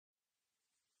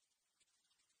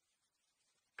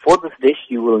For this dish,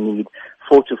 you will need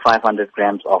 400 to 500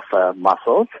 grams of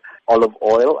mussels, olive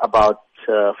oil, about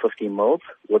 50 ml,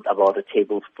 with about a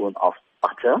tablespoon of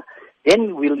butter.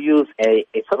 Then we'll use a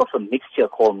sort of a mixture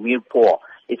called mirepoix.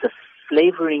 It's a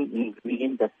flavoring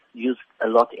ingredient that's used a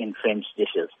lot in French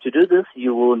dishes. To do this,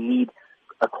 you will need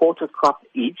a quarter cup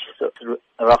each, so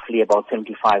roughly about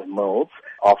 75 ml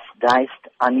of diced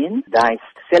onion, diced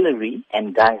celery,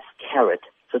 and diced carrot.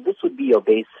 So this would be your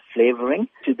base flavoring.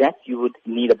 To that, you would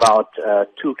need about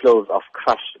 2 cloves of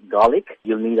crushed garlic.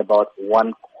 You'll need about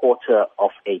 1/4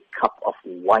 of a cup of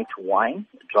white wine,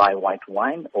 dry white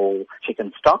wine or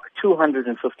chicken stock,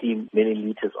 250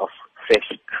 milliliters of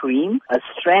fresh cream, a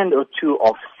strand or two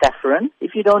of saffron.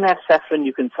 If you don't have saffron,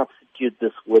 you can substitute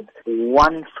this with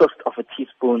 1/5 of a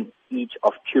teaspoon each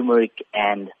of turmeric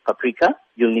and paprika.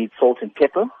 You'll need salt and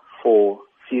pepper for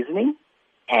seasoning,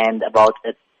 and about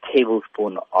a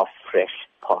tablespoon of fresh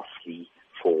parsley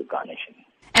for garnishing.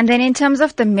 And then in terms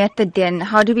of the method then,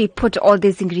 how do we put all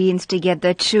these ingredients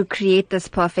together to create this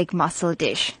perfect mussel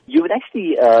dish? You would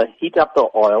actually heat up the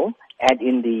oil, add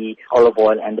in the olive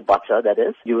oil and the butter, that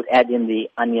is. You would add in the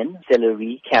onion,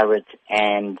 celery, carrot,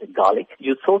 and garlic.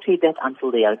 You saute that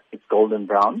until it's golden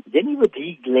brown. Then you would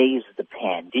deglaze the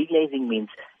pan. Deglazing means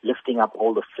lifting up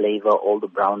all the flavor, all the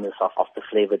brownness of the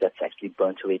flavor that's actually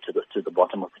burnt away to the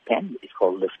bottom of the pan. It's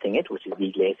called lifting it, which is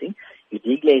deglazing. You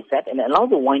deglaze that and allow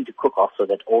the wine to cook off so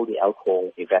that all the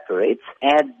alcohol evaporates.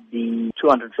 Add the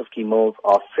 250 ml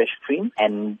of fresh cream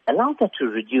and allow that to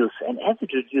reduce. And as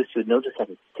it reduces, you'll notice that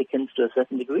it thickens to a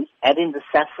certain degree. Add in the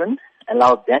saffron,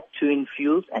 allow that to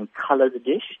infuse and color the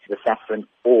dish, the saffron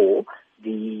or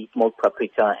the smoked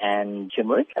paprika and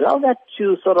turmeric. Allow that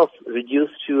to sort of reduce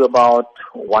to about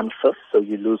 1/5, so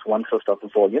you lose 1/5 of the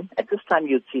volume. At this time,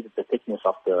 you'd see that the thickness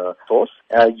of the sauce.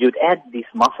 You'd add these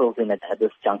mussels in at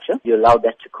this juncture. You allow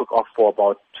that to cook off for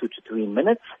about 2 to 3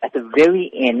 minutes. At the very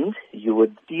end, you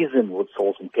would season with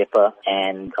salt and pepper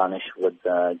and garnish with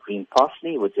green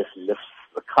parsley, which just lifts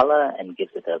the color and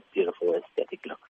gives it a beautiful aesthetic look.